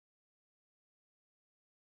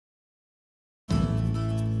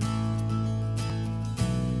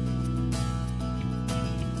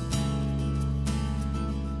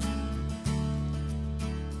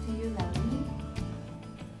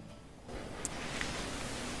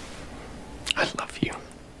I love you.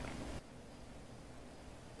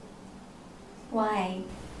 Why?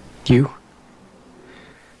 You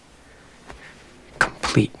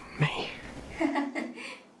complete me.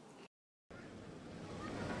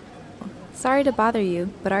 Sorry to bother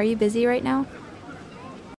you, but are you busy right now?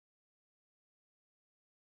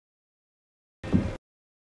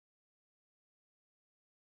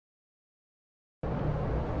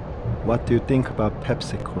 What do you think about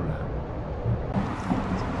Pepsi Cola?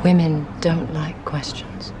 Women don't like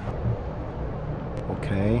questions.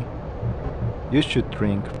 Okay. You should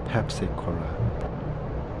drink Pepsi Cola.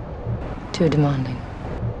 Too demanding.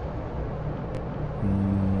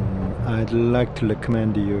 I'd like to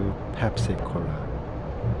recommend you Pepsi Cola.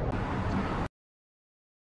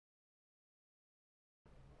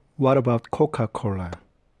 What about Coca-Cola?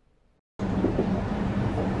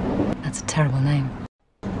 That's a terrible name.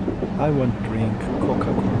 I won't drink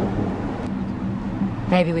Coca-Cola.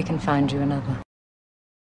 Maybe we can find you another.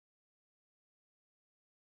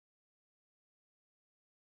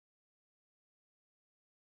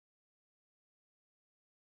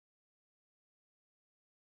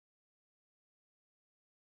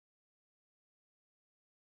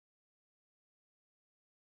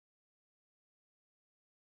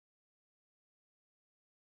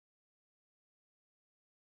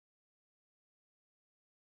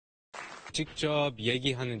 직접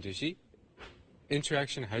얘기하는 듯이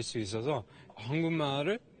인터랙션 할 수 있어서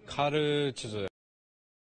한국말을 가르쳐줘요.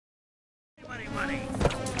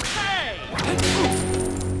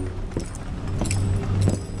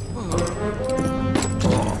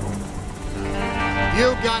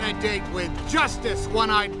 You got a date with Justice,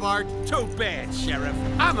 One-Eyed Bart. Too bad, Sheriff.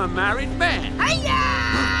 I'm a married man. Hi-ya!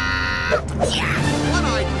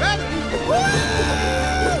 One-Eyed Betty?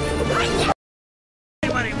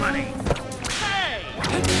 Money. Hey!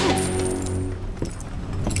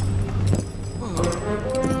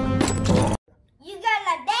 You got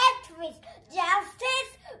a date with Justice,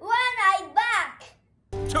 One-Eyed Bart.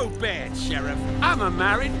 Too bad, Sheriff. I'm a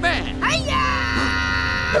married man. Hi-ya!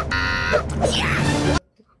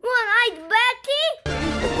 One-Eyed Betty?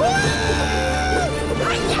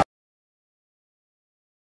 Hi-ya!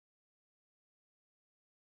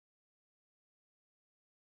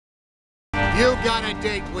 You got a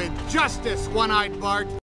date with Justice, One-Eyed Bart.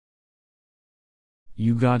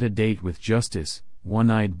 You got a date with Justice,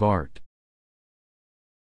 One-Eyed Bart.